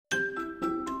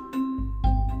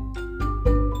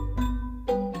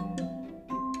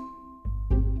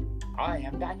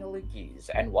am Daniel Lucas,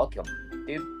 and welcome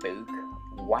to Book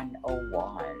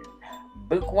 101.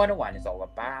 Book 101 is all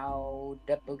about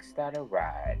the books that I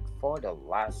read for the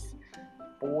last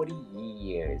 40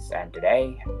 years, and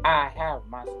today I have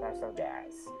my special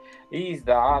guest. He's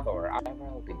the author of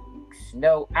several books,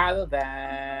 no other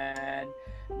than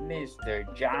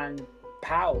Mr. John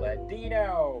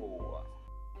Palladino.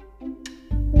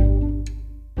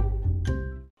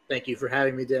 Thank you for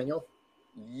having me, Daniel.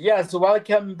 Yes,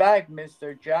 welcome back,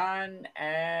 Mr. John.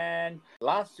 And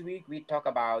last week we talked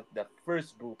about the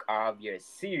first book of your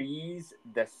series,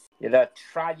 the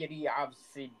Tragedy of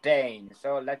Cedain.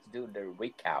 So let's do the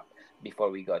recap before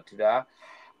we go to the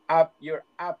your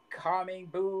upcoming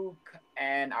book,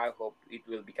 and I hope it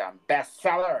will become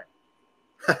bestseller.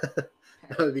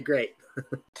 That would be great.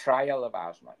 Trial of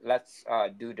Ashmount. Let's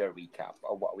do the recap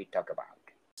of what we talked about.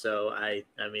 So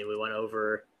we went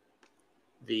over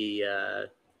the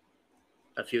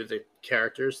a few of the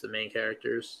characters, the main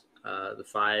characters, the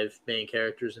five main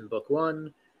characters in book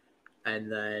one,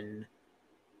 and then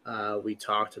we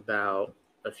talked about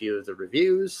a few of the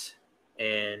reviews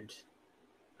and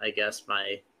I guess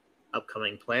my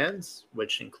upcoming plans,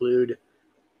 which include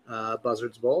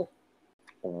Buzzard's Bowl.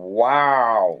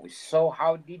 Wow. So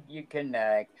how did you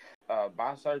connect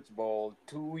Buzzard's Bowl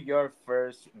to your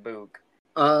first book?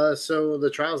 So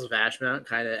the Trials of Ashmount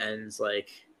kind of ends like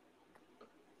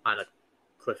on a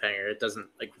cliffhanger. It doesn't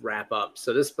like wrap up.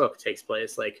 So this book takes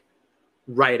place like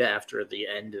right after the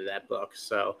end of that book.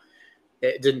 So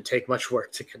it didn't take much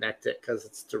work to connect it because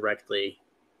it's directly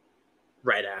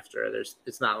right after.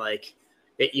 It's not like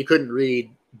you couldn't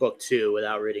read book two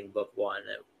without reading book one.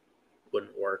 It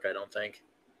wouldn't work, I don't think.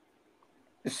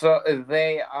 So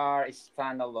they are a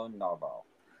standalone novel.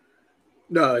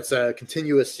 No, it's a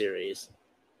continuous series.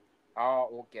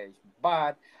 Oh, okay.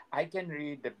 But I can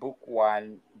read the book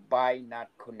one by not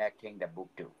connecting the book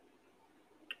two.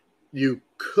 You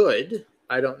could.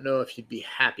 I don't know if you'd be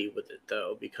happy with it,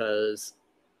 though, because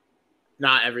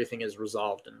not everything is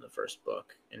resolved in the first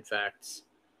book. In fact,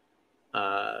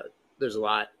 there's a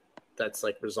lot that's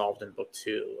like resolved in book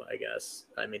two, I guess.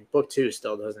 I mean, book two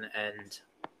still doesn't end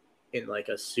in like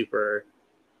a super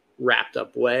wrapped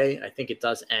up way. I think it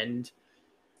does end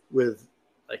with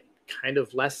like kind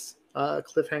of less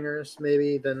cliffhangers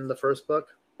maybe than the first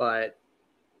book, but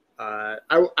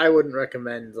I wouldn't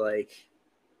recommend like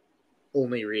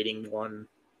only reading one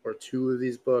or two of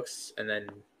these books and then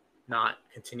not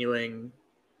continuing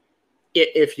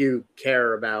if you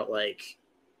care about like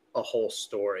a whole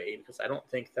story, because I don't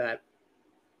think that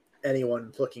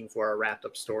anyone looking for a wrapped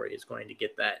up story is going to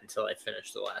get that until I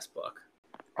finish the last book.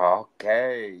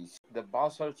 Okay. The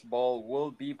Buzzard's Ball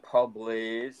will be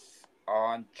published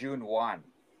on June 1,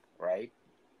 right?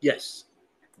 Yes.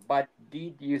 But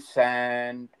did you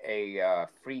send a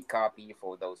free copy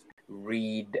for those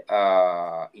read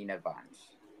in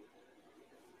advance?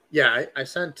 Yeah, I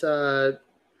sent I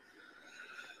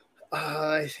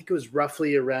think it was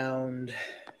roughly around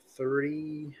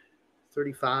 30,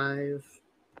 35.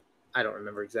 I don't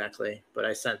remember exactly, but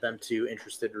I sent them to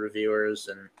interested reviewers.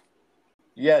 And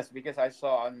yes, because I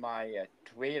saw on my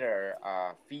Twitter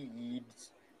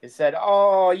feeds, it said,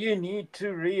 "Oh, you need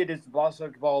to read this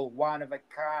Buzzard Ball, one of a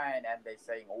kind," and they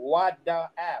saying, "What the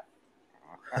f?"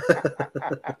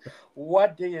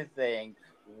 What do you think?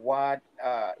 What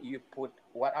are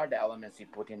the elements you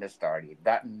put in the story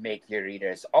that make your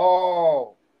readers,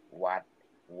 oh, what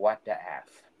the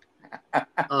f?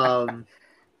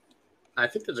 I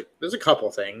think there's a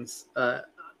couple things.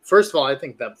 First of all, I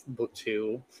think that book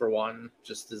two, for one,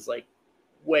 just is like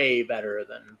way better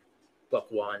than book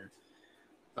one.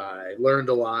 I learned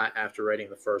a lot after writing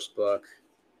the first book.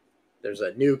 There's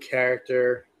a new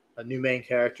main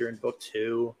character in book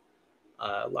two.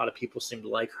 A lot of people seem to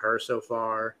like her so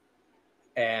far.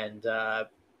 And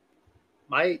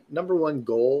my number one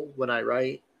goal when I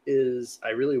write is I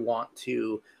really want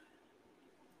to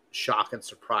shock and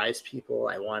surprise people.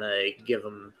 I want to give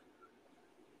them,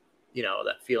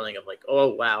 that feeling of like,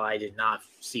 oh, wow, I did not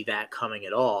see that coming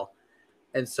at all.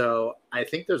 And so I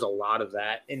think there's a lot of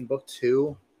that in book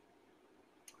two.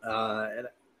 And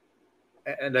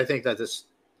I think that there's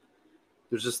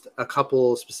just a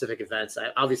couple specific events.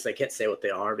 Obviously I can't say what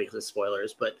they are because of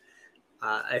spoilers, but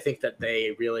I think that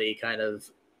they really kind of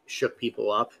shook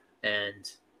people up, and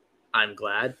I'm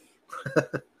glad.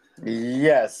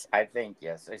 Yes, I think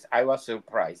yes. I was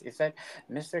surprised. It said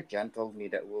Mr. Chen told me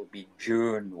that will be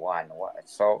June 1. What?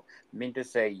 So, mean to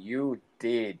say you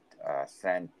did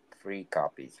send free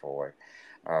copies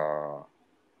uh,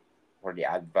 for the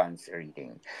advanced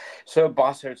reading. So,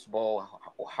 Buzzard's Ball,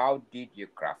 how did you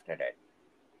crafted it?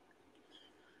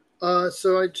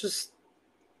 So I just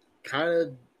kind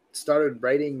of started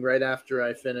writing right after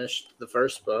I finished the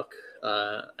first book.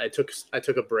 I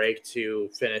took a break to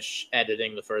finish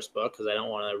editing the first book because I don't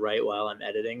want to write while I'm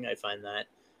editing. I find that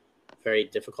very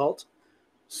difficult.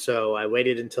 So I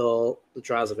waited until the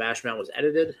Trials of Ashmount was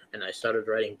edited, and I started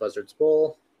writing Buzzard's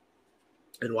Bowl.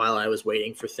 And while I was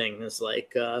waiting for things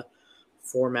like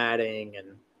formatting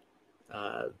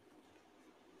and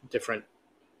different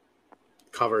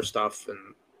cover stuff and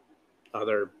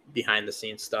other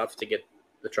behind-the-scenes stuff to get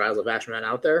the Trials of Ashmount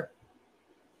out there,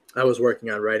 I was working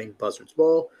on writing Buzzard's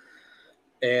Bowl,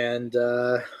 and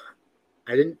I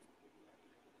didn't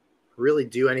really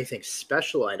do anything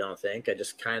special, I don't think. I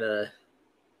just kind of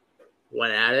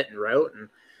went at it and wrote, and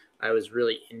I was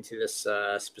really into this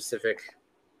specific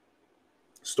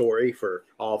story for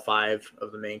all 5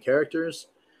 of the main characters,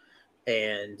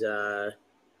 and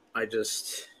I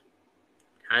just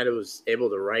kind of was able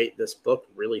to write this book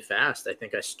really fast. I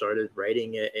think I started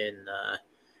writing it in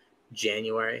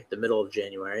January, the middle of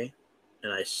January,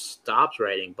 and I stopped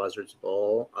writing Buzzard's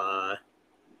Bowl. I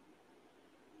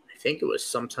think it was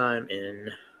sometime in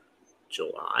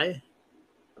July,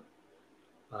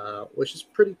 which is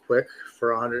pretty quick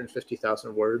for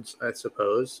 150,000 words, I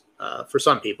suppose. For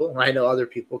some people, I know other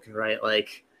people can write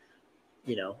like,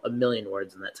 1 million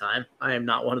words in that time. I am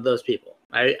not one of those people.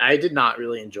 I did not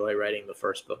really enjoy writing the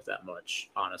first book that much,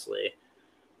 honestly,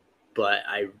 but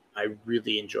I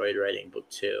really enjoyed writing book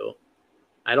 2.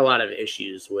 I had a lot of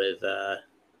issues with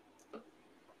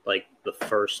like the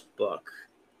first book.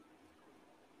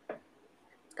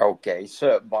 Okay,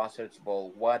 so Buzzard's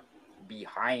Bowl, what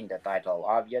behind the title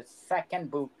of your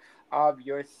second book of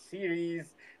your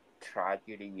series,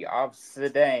 Tragedy of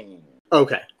Cedain?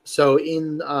 Okay, so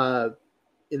in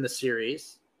the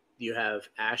series, you have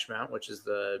Ashmount, which is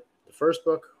the first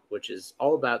book, which is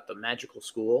all about the magical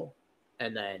school,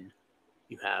 and then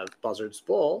you have Buzzard's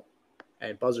Bowl,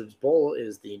 and Buzzard's Bowl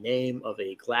is the name of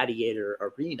a gladiator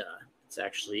arena. It's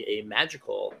actually a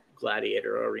magical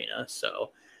gladiator arena,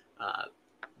 so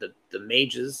the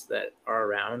mages that are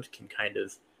around can kind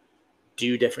of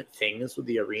do different things with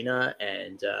the arena,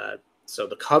 and so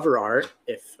the cover art,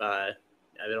 if I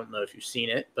don't know if you've seen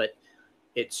it, but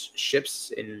it's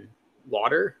ships in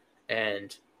water,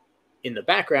 and in the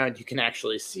background you can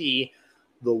actually see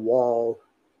the wall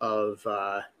of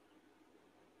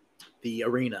the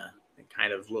arena. It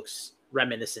kind of looks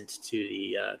reminiscent to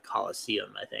the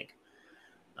Colosseum, I think,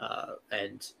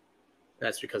 and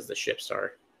that's because the ships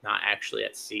are not actually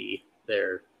at sea.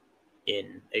 They're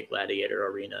in a gladiator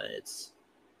arena. It's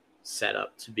set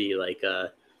up to be like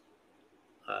a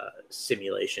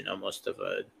simulation almost of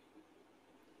a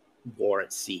war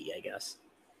at sea, I guess,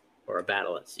 or a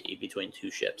battle at sea between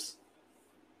 2 ships.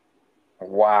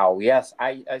 Wow, yes,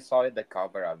 I saw the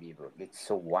cover of ebook. It's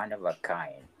so one of a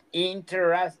kind.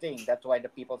 Interesting. That's why the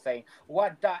people saying,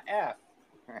 "What the f?"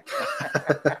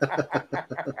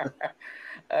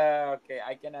 Okay,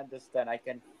 I can understand. I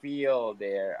can feel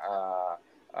their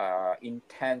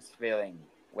intense feeling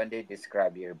when they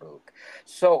describe your book.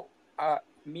 So,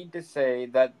 mean to say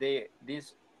that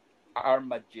these are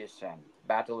magicians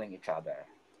battling each other.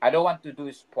 I don't want to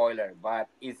do spoiler, but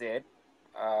is it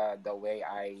the way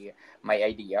my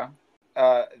idea?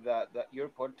 The you're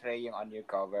portraying on your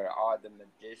cover are the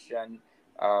magician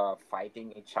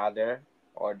fighting each other,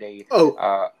 or they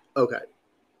Oh, okay.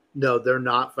 No, they're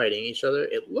not fighting each other.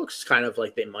 It looks kind of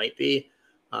like they might be.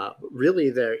 Really,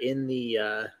 they're in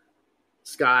the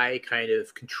sky, kind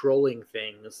of controlling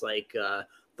things like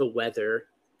the weather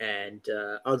and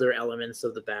other elements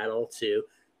of the battle to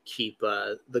keep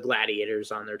the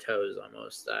gladiators on their toes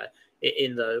almost.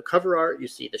 In the cover art, you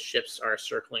see the ships are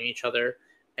circling each other,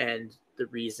 and the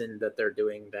reason that they're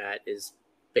doing that is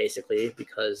basically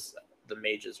because the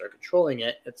mages are controlling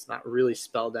it. It's not really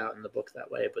spelled out in the book that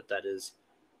way, but that is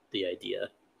the idea.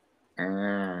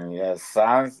 Yes,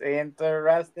 sounds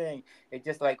interesting. It's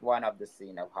just like one of the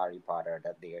scene of Harry Potter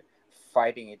that they're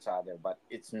fighting each other, but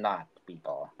it's not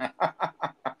people, right?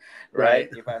 Right.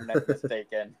 If I'm not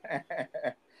mistaken.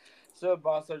 So,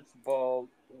 Buzzard's Ball,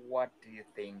 what do you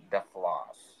think the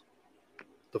flaws?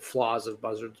 The flaws of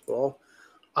Buzzard's Bowl.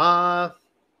 Uh,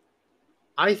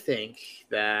 I think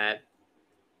that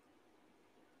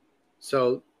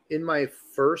so in my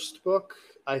first book,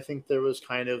 I think there was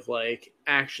kind of like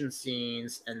action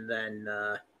scenes and then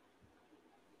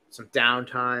some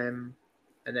downtime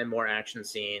and then more action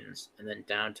scenes and then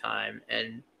downtime.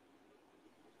 And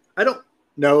I don't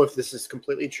know if this is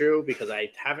completely true because I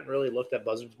haven't really looked at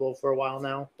Buzzard's Bowl for a while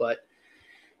now, but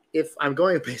if I'm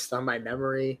going based on my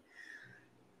memory,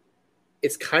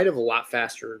 it's kind of a lot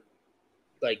faster,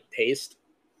 like paced.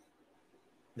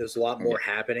 There's a lot Yeah. more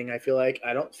happening, I feel like.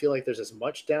 I don't feel like there's as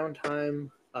much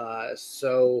downtime.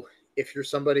 So if you're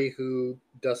somebody who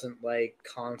doesn't like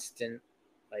constant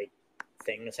like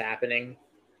things happening,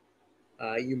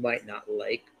 you might not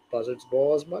like Buzzard's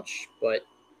Bowl as much. But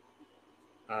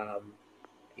um,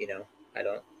 you know, I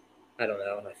don't, I don't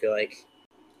know. I feel like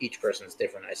each person's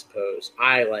different. I suppose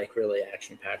I like really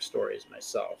action-packed stories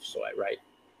myself, so I write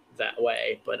that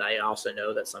way. But I also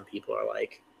know that some people are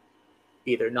like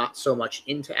either not so much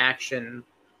into action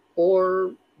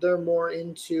or they're more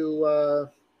into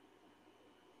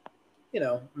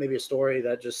maybe a story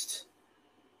that just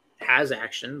has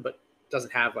action but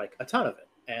doesn't have like a ton of it,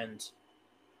 and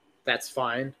that's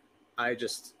fine. I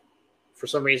just, for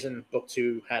some reason, book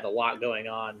two had a lot going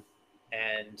on,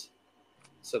 and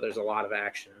so there's a lot of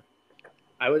action.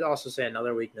 I would also say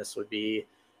another weakness would be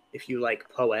if you like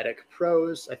poetic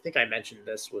prose. I think I mentioned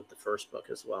this with the first book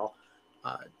as well.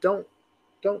 Don't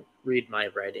read my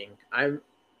writing. I'm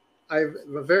a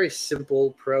very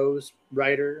simple prose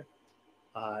writer.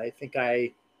 I think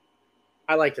I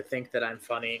like to think that I'm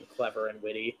funny and clever and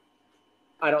witty.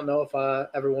 I don't know if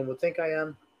everyone would think I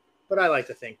am, but I like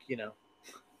to think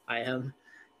I am,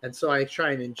 and so I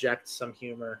try and inject some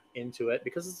humor into it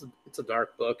because it's a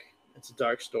dark book, it's a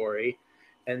dark story,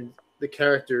 and the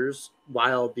characters,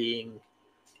 while being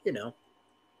you know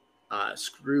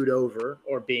screwed over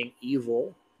or being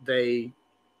evil, they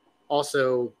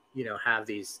also have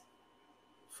these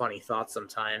funny thoughts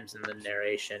sometimes in the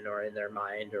narration or in their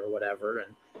mind or whatever.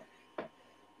 And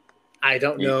I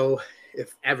don't know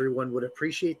if everyone would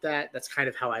appreciate that. That's kind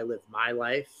of how I live my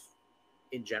life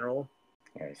in general.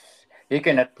 Yes. You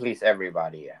cannot please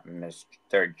everybody,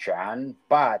 Mr. John,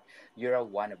 but you're a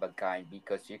one of a kind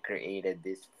because you created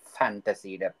this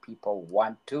fantasy that people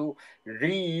want to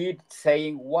read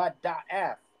saying, "What the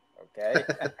F?" Okay?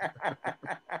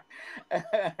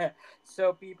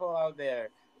 So, people out there,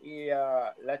 yeah,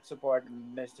 let's support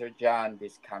Mr. John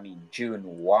this coming June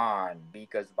 1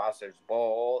 because Buster's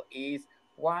Ball is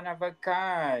one of a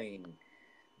kind.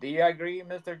 Do you agree,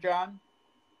 Mr. John?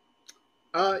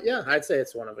 Yeah, I'd say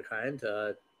it's one of a kind.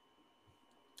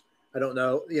 I don't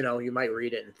know. You might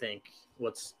read it and think,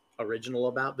 what's original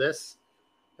about this?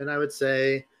 And I would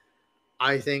say,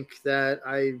 I think that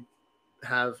I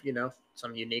have,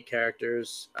 some unique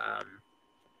characters.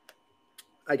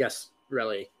 I guess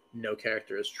really no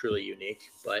character is truly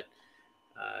unique, but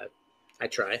uh, I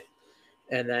try.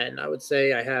 And then I would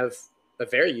say I have a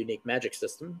very unique magic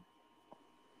system.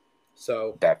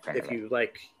 So Definitely.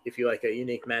 if you like a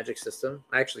unique magic system,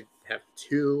 I actually have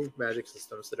two magic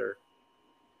systems that are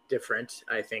different.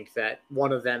 I think that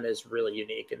one of them is really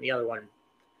unique, and the other one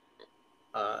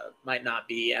might not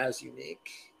be as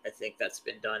unique. I think that's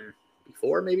been done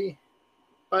before, maybe,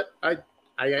 but I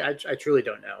truly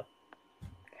don't know.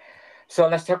 So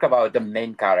let's talk about the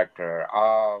main character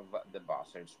of the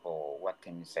Buzzard's Ball. What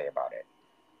can you say about it?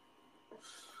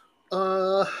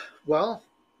 Uh, well,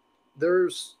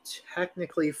 there's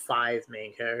technically five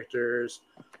main characters,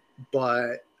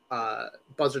 but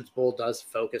Buzzard's Bowl does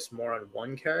focus more on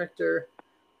one character.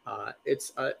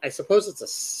 It's I suppose it's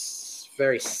a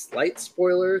very slight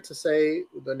spoiler to say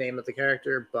the name of the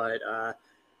character, but I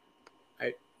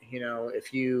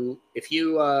if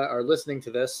you are listening to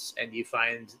this and you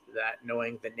find that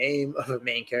knowing the name of a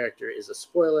main character is a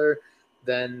spoiler,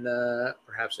 then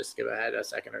perhaps just skip ahead a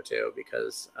second or two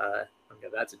because I'm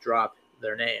about to drop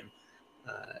their name,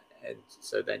 uh, and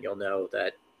so then you'll know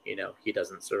that he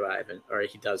doesn't survive, or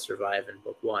he does survive in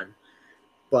book one.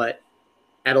 But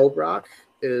Edelbrock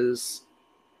is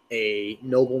a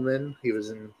nobleman. He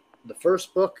was in the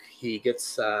first book. He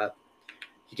gets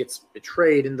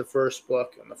betrayed in the first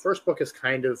book, and the first book is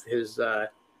kind of his.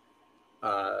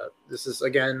 This is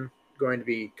again going to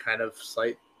be kind of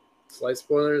slight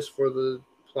spoilers for the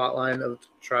plot line of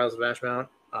Trials of Ashmount.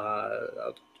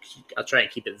 I'll try and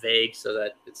keep it vague so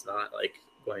that it's not like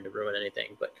going to ruin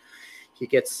anything. But he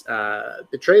gets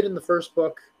betrayed in the first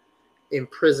book,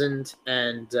 imprisoned,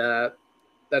 and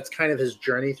that's kind of his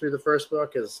journey through the first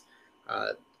book is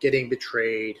getting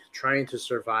betrayed, trying to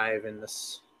survive in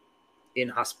this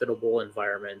inhospitable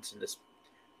environment in this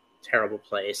terrible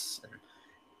place, and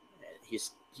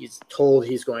he's told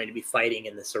he's going to be fighting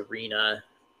in this arena,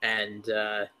 and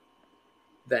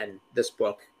then this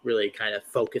book really kind of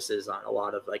focuses on a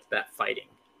lot of like that fighting.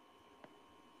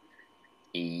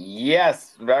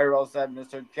 Yes, very well said,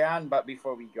 Mr. John. But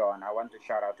before we go on, I want to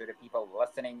shout out to the people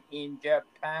listening in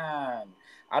Japan.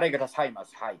 Arigato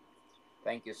gozaimasu. Hi.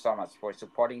 Thank you so much for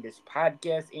supporting this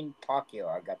podcast in Tokyo.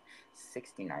 I got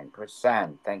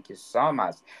 69%. Thank you so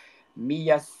much.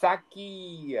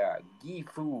 Miyazaki,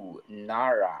 Gifu,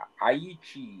 Nara,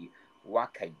 Aichi,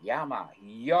 Wakayama,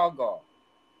 Hyogo,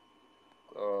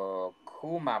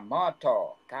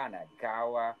 Kumamoto,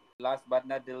 Kanagawa. Last but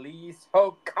not the least,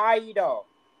 Hokkaido.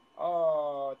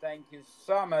 Oh, thank you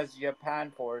so much,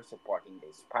 Japan, for supporting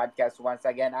this podcast once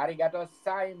again. Arigato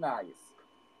gozaimasu.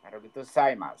 Arigato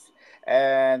gozaimasu.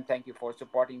 And thank you for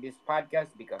supporting this podcast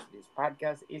because this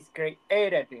podcast is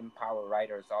created to empower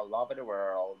writers all over the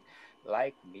world,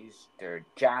 like Mr.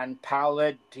 John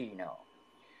Palladino.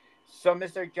 So,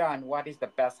 Mr. John, what is the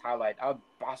best highlight of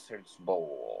Buzzard's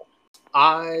Bowl?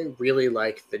 I really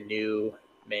like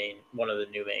one of the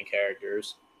new main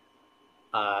characters.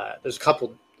 There's a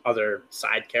couple other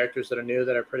side characters that are new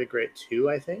that are pretty great too,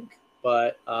 I think.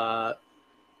 But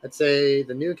I'd say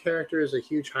the new character is a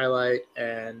huge highlight,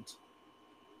 and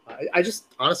I just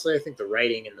honestly I think the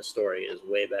writing in the story is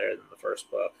way better than the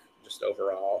first book, just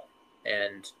overall,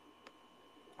 and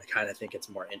I kind of think it's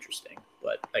more interesting.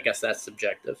 But I guess that's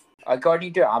subjective.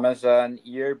 According to Amazon,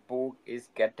 your book is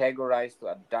categorized to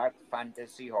a dark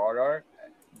fantasy horror,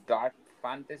 dark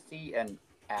fantasy, and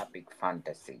epic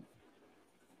fantasy.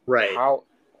 Right.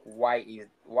 Why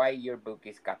your book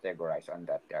is categorized on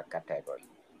that category?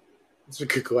 It's a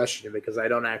good question because I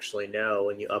don't actually know.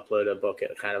 When you upload a book,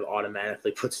 it kind of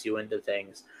automatically puts you into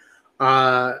things.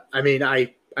 I mean,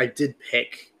 I did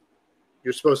pick.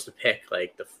 You're supposed to pick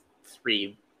like the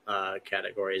three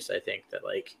categories I think that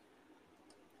like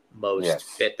most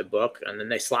fit the book, and then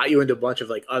they slot you into a bunch of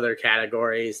like other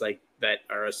categories like that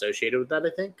are associated with that.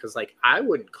 I think because like I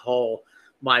wouldn't call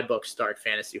my books dark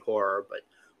fantasy horror, but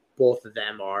both of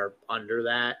them are under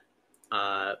that.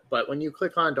 But when you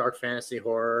click on dark fantasy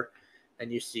horror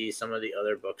and you see some of the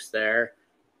other books there,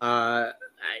 I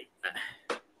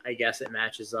guess it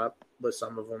matches up with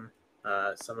some of them.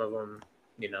 Some of them,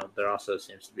 you know, there also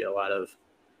seems to be a lot of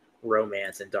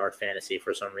romance and dark fantasy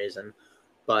for some reason.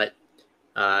 But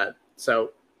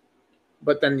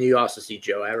but then you also see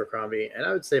Joe Abercrombie, and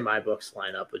I would say my books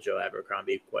line up with Joe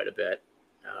Abercrombie quite a bit.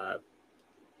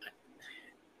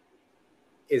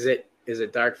 Is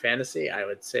it dark fantasy? I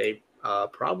would say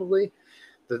probably.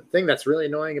 The thing that's really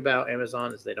annoying about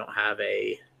Amazon is they don't have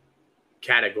a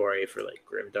category for like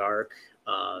grimdark,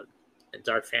 and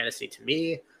dark fantasy to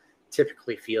me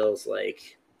typically feels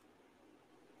like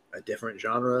a different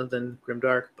genre than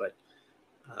grimdark, but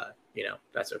you know,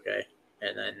 that's okay.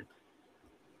 And then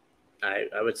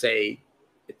I would say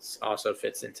it also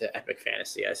fits into epic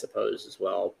fantasy, I suppose, as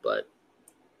well. But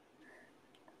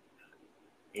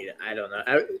you know, I don't know.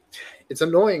 It's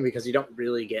annoying because you don't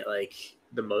really get like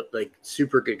like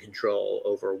super good control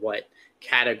over what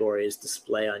categories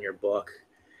display on your book.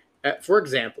 For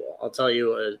example, I'll tell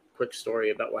you a quick story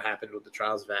about what happened with the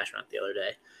Trials of Ashmount the other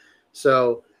day.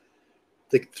 So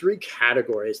the three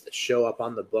categories that show up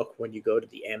on the book when you go to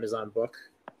the Amazon book,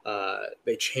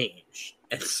 they change.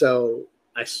 And so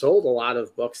I sold a lot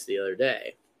of books the other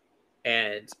day.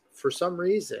 And for some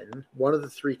reason, one of the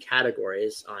three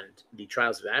categories on the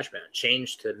Trials of Ashmount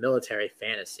changed to military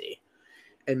fantasy.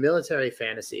 And military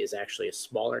fantasy is actually a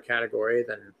smaller category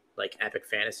than like epic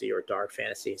fantasy or dark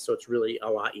fantasy. So it's really a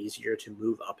lot easier to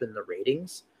move up in the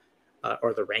ratings,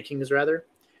 or the rankings rather.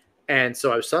 And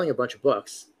so I was selling a bunch of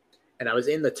books, and I was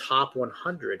in the top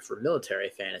 100 for military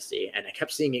fantasy, and I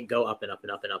kept seeing it go up and up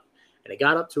and up and up. And it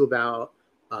got up to about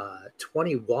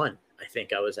 21, I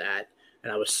think I was at.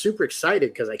 And I was super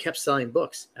excited because I kept selling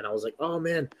books. And I was like, oh,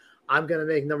 man, I'm going to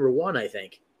make number one, I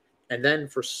think. And then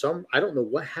I don't know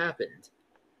what happened,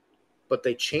 but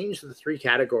they changed the three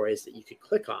categories that you could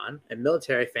click on, and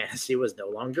military fantasy was no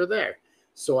longer there.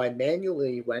 So I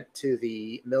manually went to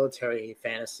the military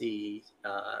fantasy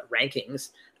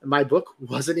rankings, and my book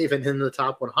wasn't even in the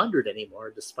top 100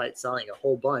 anymore, despite selling a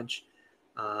whole bunch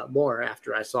more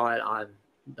after I saw it on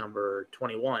number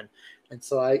 21. And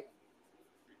so I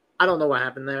don't know what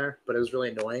happened there, but it was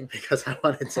really annoying because I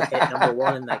wanted to hit number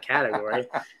one in that category,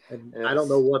 and I don't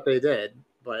know what they did,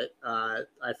 but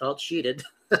I felt cheated.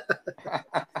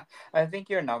 I think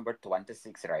you're number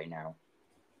 26 right now.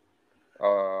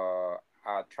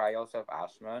 Trials of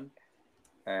Ashmount,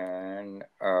 and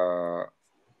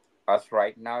as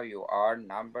right now you are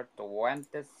number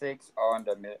 26 on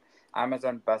the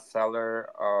Amazon bestseller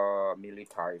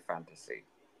military fantasy.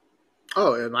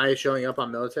 Oh, am I showing up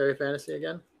on military fantasy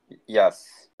again?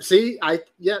 Yes. See, I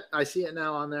see it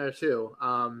now on there too.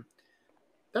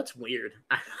 That's weird.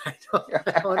 I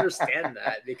don't understand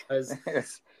that because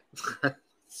it's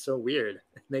so weird.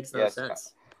 It makes no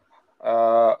sense.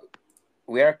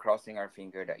 We are crossing our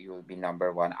finger that you will be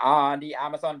number one on the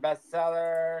Amazon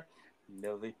bestseller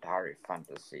military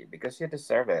fantasy because you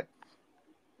deserve it.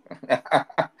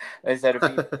 Instead of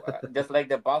people, just like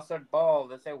the Buzzard Ball,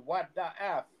 they say, "What the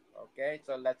f?" Okay,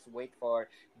 so let's wait for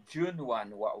June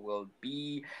 1. What will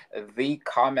be the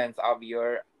comments of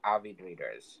your avid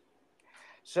readers?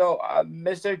 So,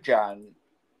 Mr. John,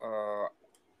 uh,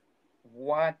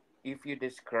 what if you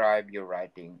describe your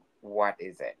writing? What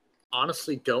is it?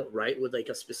 Honestly, don't write with like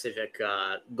a specific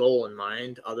goal in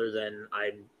mind, other than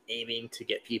I'm aiming to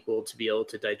get people to be able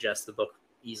to digest the book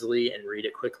easily and read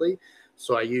it quickly.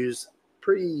 So I use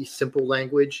pretty simple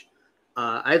language.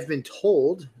 I've been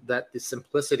told that the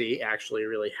simplicity actually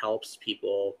really helps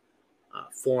people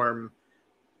form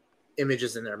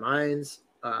images in their minds.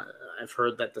 I've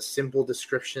heard that the simple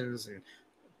descriptions, and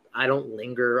I don't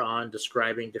linger on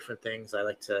describing different things. I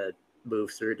like to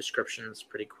move through descriptions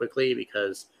pretty quickly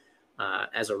because,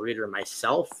 as a reader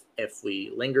myself, if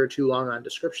we linger too long on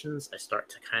descriptions, I start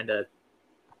to kind of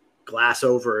glass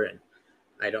over and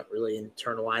I don't really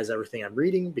internalize everything I'm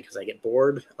reading because I get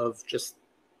bored of just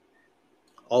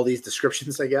all these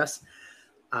descriptions, I guess.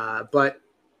 But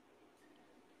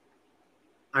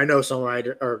I know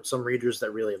some readers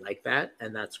that really like that,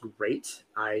 and that's great.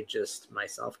 I just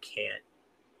myself can't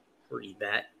read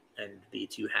that and be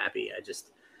too happy. I just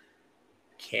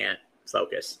can't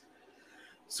focus.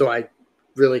 So I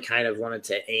really kind of wanted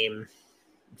to aim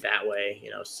that way,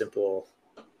 simple,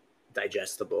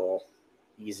 digestible,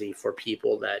 easy for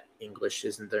people that English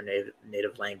isn't their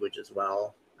native language as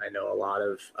well. I know a lot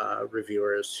of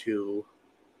reviewers who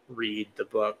read the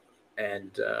book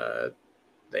and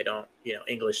they don't,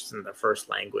 English isn't their first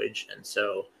language. And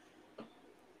so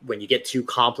when you get too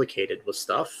complicated with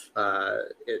stuff,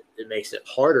 it makes it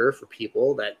harder for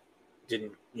people that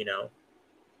didn't,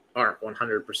 aren't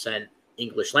 100%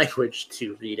 English language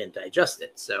to read and digest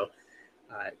it. So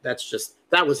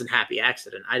that was a happy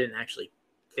accident. I didn't actually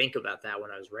think about that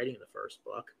when I was writing the first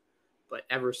book, but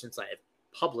ever since I have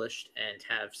published and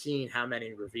have seen how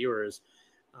many reviewers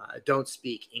don't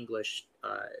speak English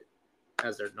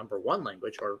as their number one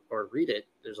language or read it,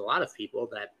 there's a lot of people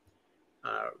that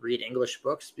read English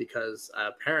books because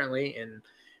apparently in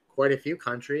quite a few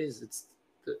countries, it's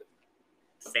the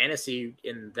fantasy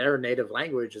in their native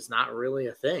language is not really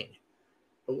a thing.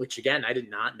 Which again, I did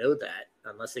not know that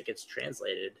unless it gets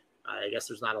translated. I guess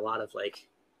there's not a lot of like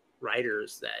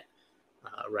writers that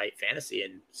write fantasy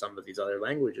in some of these other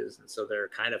languages, and so they're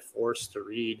kind of forced to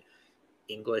read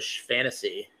English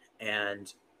fantasy.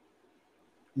 And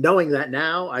knowing that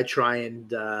now, I try and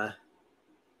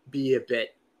be a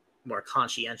bit more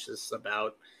conscientious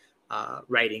about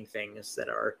writing things that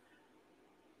are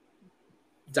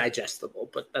digestible.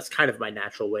 But that's kind of my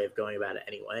natural way of going about it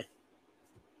anyway.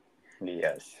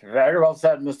 Yes, very well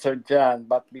said, Mr. John.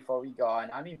 But before we go on,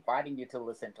 I'm inviting you to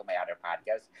listen to my other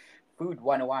podcast, Food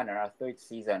 101, on our third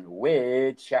season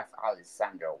with Chef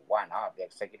Alessandro, one of the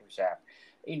executive chef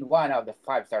in one of the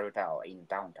five-star hotel in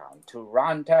downtown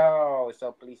Toronto.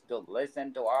 So please do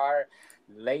listen to our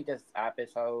latest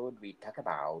episode. We talk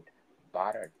about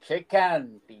butter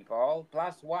chicken, people,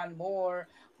 plus one more,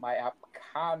 my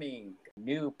upcoming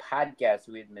new podcast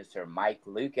with Mr. Mike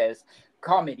Lucas,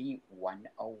 Comedy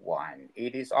 101.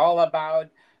 It is all about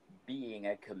being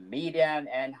a comedian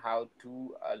and how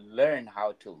to learn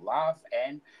how to laugh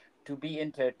and to be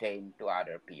entertained to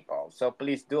other people. So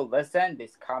please do listen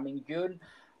this coming June,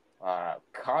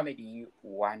 Comedy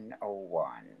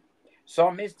 101. So,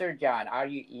 Mr. John, are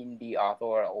you indie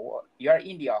author? Or you're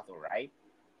indie author, right?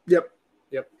 Yep.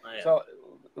 Yep. I am. So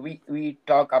we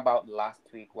talked about last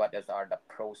week what are the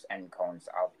pros and cons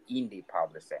of indie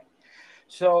publishing.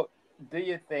 So do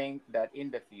you think that in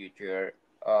the future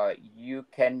you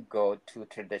can go to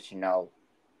traditional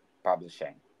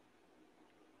publishing?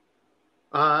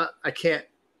 I can't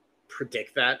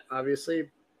predict that, obviously.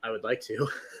 I would like to.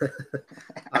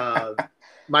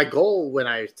 My goal when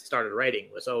I started writing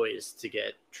was always to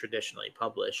get traditionally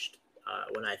published.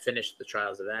 When I finished the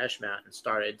Trials of Ashmount and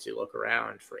started to look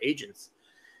around for agents,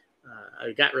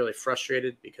 I got really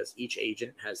frustrated because each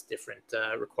agent has different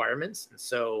requirements. And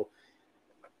so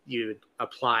you'd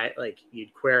apply, like,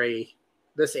 you'd query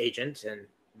this agent and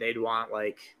they'd want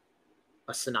like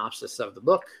a synopsis of the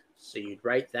book. So you'd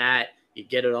write that, you'd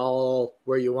get it all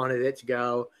where you wanted it to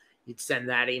go, you'd send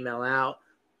that email out,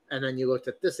 and then you looked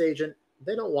at this agent.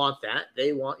 They don't want that.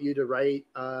 They want you to write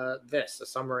a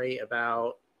summary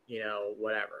about,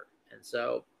 whatever. And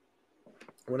so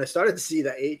when I started to see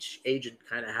that each agent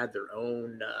kind of had their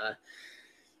own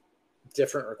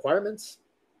different requirements,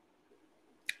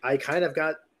 I kind of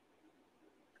got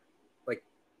like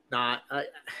I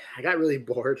got really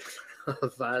bored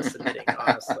of submitting,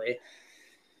 honestly.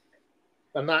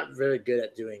 I'm not very good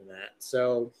at doing that.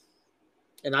 So,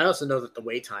 and I also know that the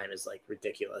wait time is like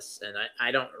ridiculous, and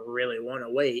I don't really want to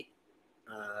wait,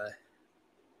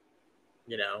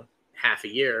 half a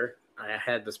year. I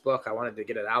had this book. I wanted to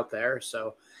get it out there.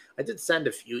 So I did send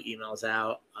a few emails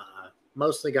out.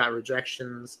 Mostly got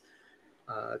rejections.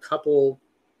 A couple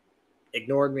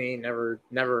ignored me, never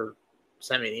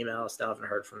sent me an email. Still haven't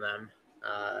heard from them.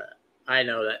 I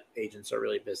know that agents are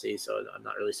really busy, so I'm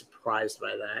not really surprised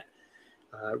by that.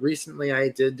 Recently, I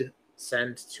did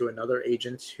send to another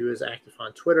agent who is active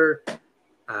on Twitter.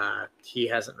 He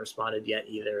hasn't responded yet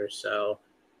either, so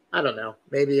I don't know.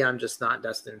 Maybe I'm just not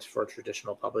destined for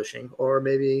traditional publishing, or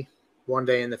maybe one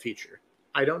day in the future.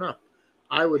 I don't know.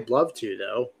 I would love to,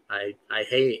 though. I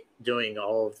hate doing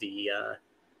all of the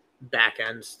back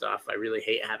end stuff. I really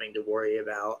hate having to worry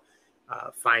about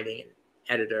finding an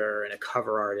editor and a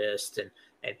cover artist and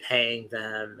paying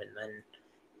them, and then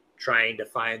trying to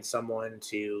find someone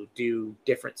to do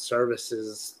different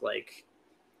services. Like,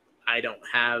 I don't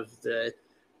have the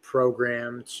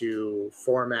program to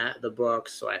format the book,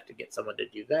 so I have to get someone to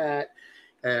do that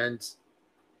and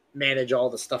manage all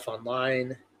the stuff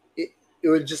online. It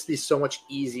would just be so much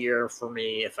easier for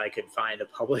me if I could find a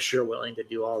publisher willing to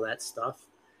do all that stuff.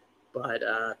 But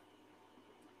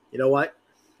you know what?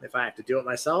 If I have to do it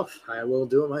myself, I will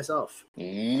do it myself.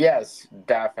 Yes,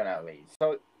 definitely.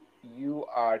 So you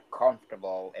are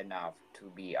comfortable enough to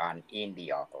be an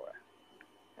indie author?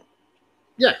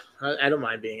 Yeah, I don't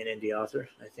mind being an indie author.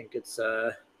 I think it's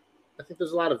I think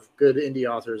there's a lot of good indie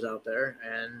authors out there,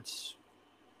 and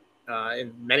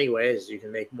in many ways you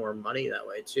can make more money that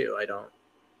way too.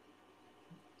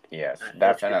 Yes, If you're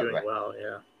definitely. doing well,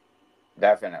 yeah.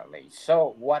 Definitely.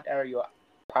 So what are you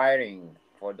aspiring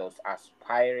for those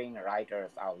aspiring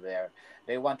writers out there?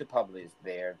 They want to publish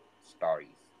their stories.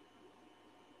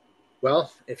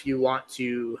 Well, if you want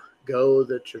to go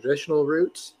the traditional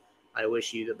route, I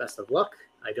wish you the best of luck.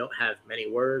 I don't have many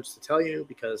words to tell you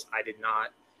because I did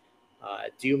not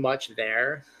do much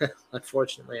there.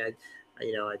 Unfortunately, I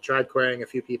tried querying a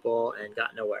few people and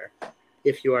got nowhere.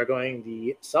 If you are going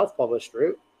the self-published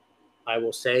route, I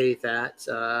will say that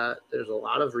there's a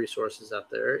lot of resources out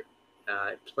there.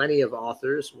 Plenty of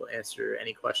authors will answer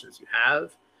any questions you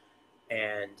have,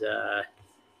 and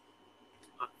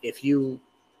if you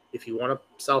want to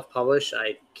self-publish,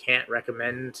 I can't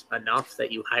recommend enough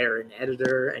that you hire an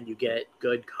editor and you get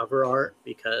good cover art,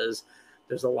 because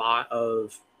there's a lot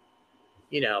of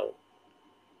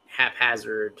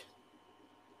haphazard,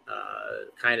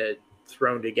 kind of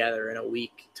thrown together in a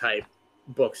week type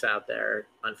books out there,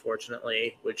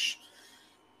 unfortunately, which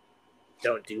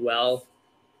don't do well.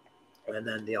 And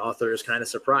then the author is kind of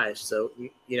surprised. So,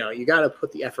 you got to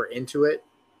put the effort into it.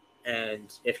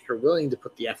 And if you're willing to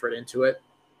put the effort into it,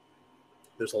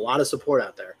 there's a lot of support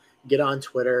out there. Get on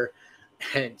Twitter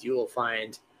and you will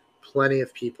find plenty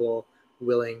of people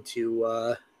willing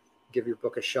to give your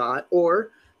book a shot.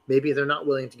 Or maybe they're not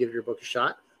willing to give your book a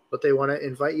shot, but they want to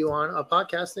invite you on a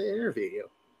podcast to interview you.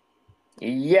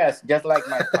 Yes, just like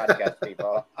my podcast,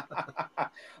 people.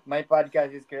 My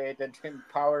podcast is created to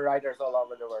empower writers all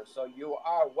over the world. So you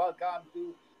are welcome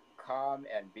to come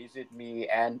and visit me,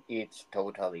 and it's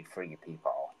totally free,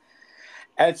 people.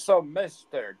 And so,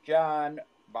 Mr. John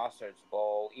Buzzard's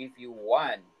Ball, if you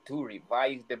want to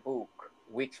revise the book,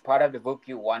 which part of the book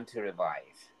you want to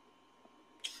revise?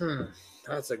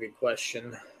 That's a good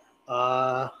question.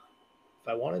 If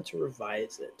I wanted to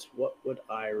revise it, what would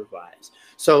I revise?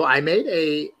 So I made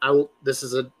this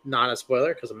is not a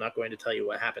spoiler because I'm not going to tell you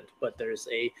what happened, but there's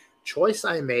a choice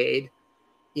I made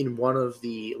in one of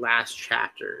the last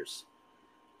chapters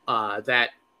that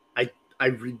I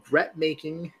regret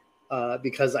making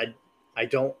because I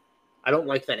don't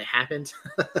like that it happened.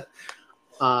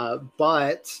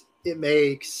 But it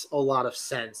makes a lot of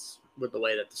sense with the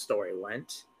way that the story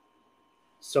went.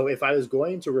 So if I was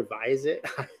going to revise it,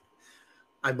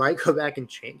 I might go back and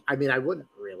change. I mean, I wouldn't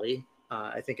really.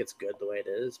 I think it's good the way it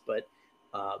is, but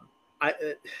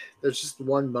there's just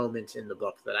one moment in the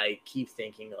book that I keep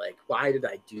thinking, like, why did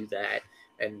I do that?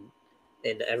 And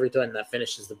every time that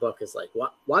finishes the book is like,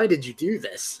 why did you do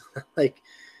this? Like,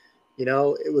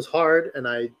 it was hard, and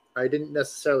I didn't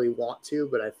necessarily want to,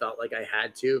 but I felt like I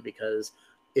had to, because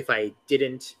if I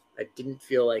didn't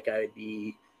feel like I would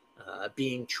be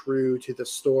being true to the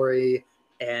story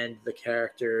and the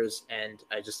characters, and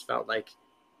I just felt like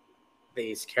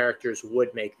these characters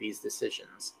would make these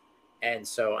decisions. And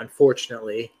so,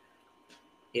 unfortunately,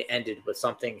 it ended with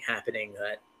something happening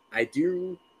that I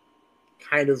do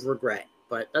kind of regret,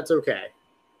 but that's okay.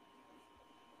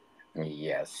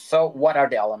 Yes. So, what are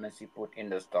the elements you put in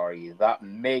the story that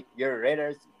make your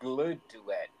readers glued to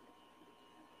it?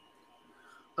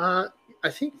 I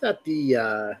think that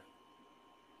the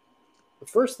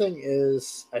first thing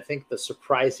is, I think, the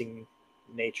surprising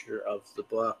nature of the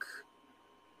book.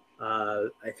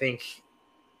 I think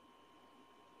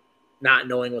not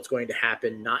knowing what's going to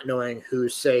happen, not knowing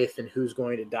who's safe and who's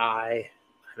going to die,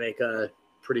 I make a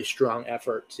pretty strong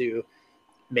effort to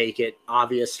make it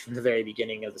obvious from the very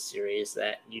beginning of the series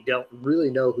that you don't really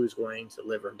know who's going to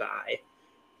live or die.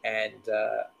 And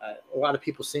a lot of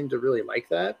people seem to really like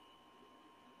that.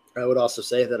 I would also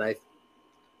say that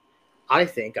I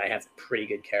think I have pretty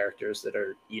good characters that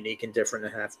are unique and different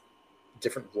and have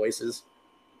different voices.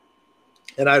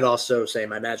 And I'd also say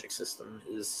my magic system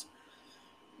is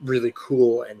really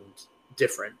cool and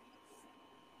different.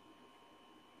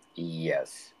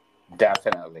 Yes,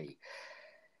 definitely.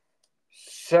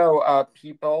 So,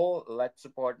 people, let's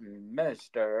support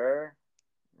Mr.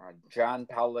 John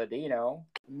Palladino.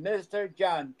 Mr.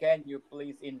 John, can you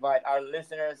please invite our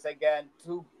listeners again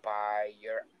to buy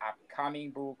your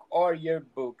upcoming book or your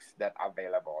books that are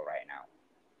available right now?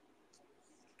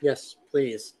 Yes,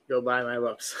 please go buy my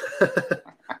books.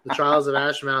 The Trials of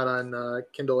Ashmount on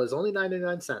Kindle is only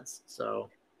 99 cents, so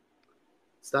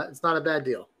it's not a bad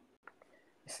deal.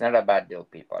 It's not a bad deal,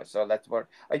 people. So let's work.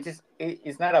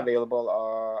 It's not available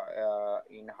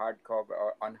in hardcover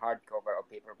or on hardcover or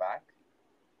paperback.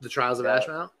 The Trials of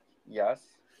Ashmount? Yes.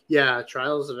 Yeah,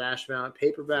 Trials of Ashmount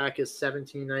paperback is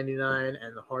 $17.99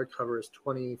 and the hardcover is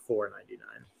 $24.99.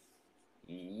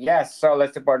 Yes. So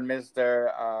let's support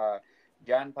Mr.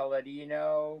 John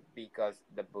Palladino because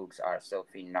the books are so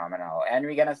phenomenal. And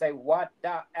we're gonna say what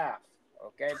the F.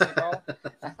 Okay, people?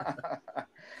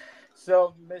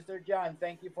 So, Mr. John,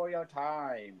 thank you for your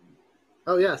time.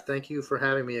 Oh, yes. Thank you for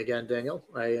having me again, Daniel.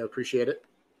 I appreciate it.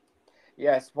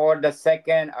 Yes, for the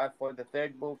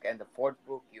third book and the fourth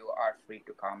book, you are free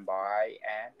to come by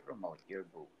and promote your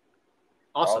book.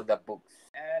 Awesome. All the books.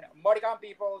 And Modicon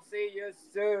people, see you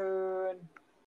soon.